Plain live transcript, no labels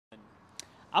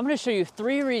I'm going to show you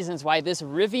 3 reasons why this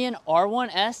Rivian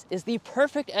R1S is the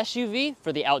perfect SUV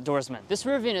for the outdoorsman. This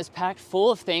Rivian is packed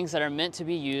full of things that are meant to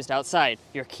be used outside.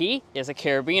 Your key is a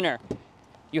carabiner.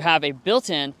 You have a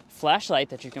built-in flashlight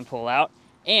that you can pull out,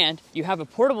 and you have a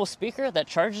portable speaker that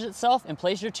charges itself and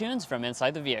plays your tunes from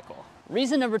inside the vehicle.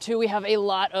 Reason number 2, we have a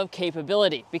lot of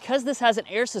capability. Because this has an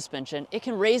air suspension, it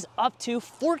can raise up to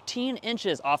 14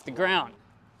 inches off the ground.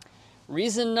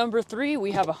 Reason number 3,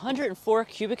 we have 104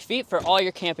 cubic feet for all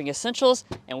your camping essentials,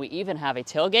 and we even have a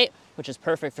tailgate, which is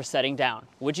perfect for setting down.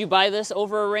 Would you buy this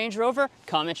over a Range Rover?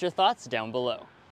 Comment your thoughts down below.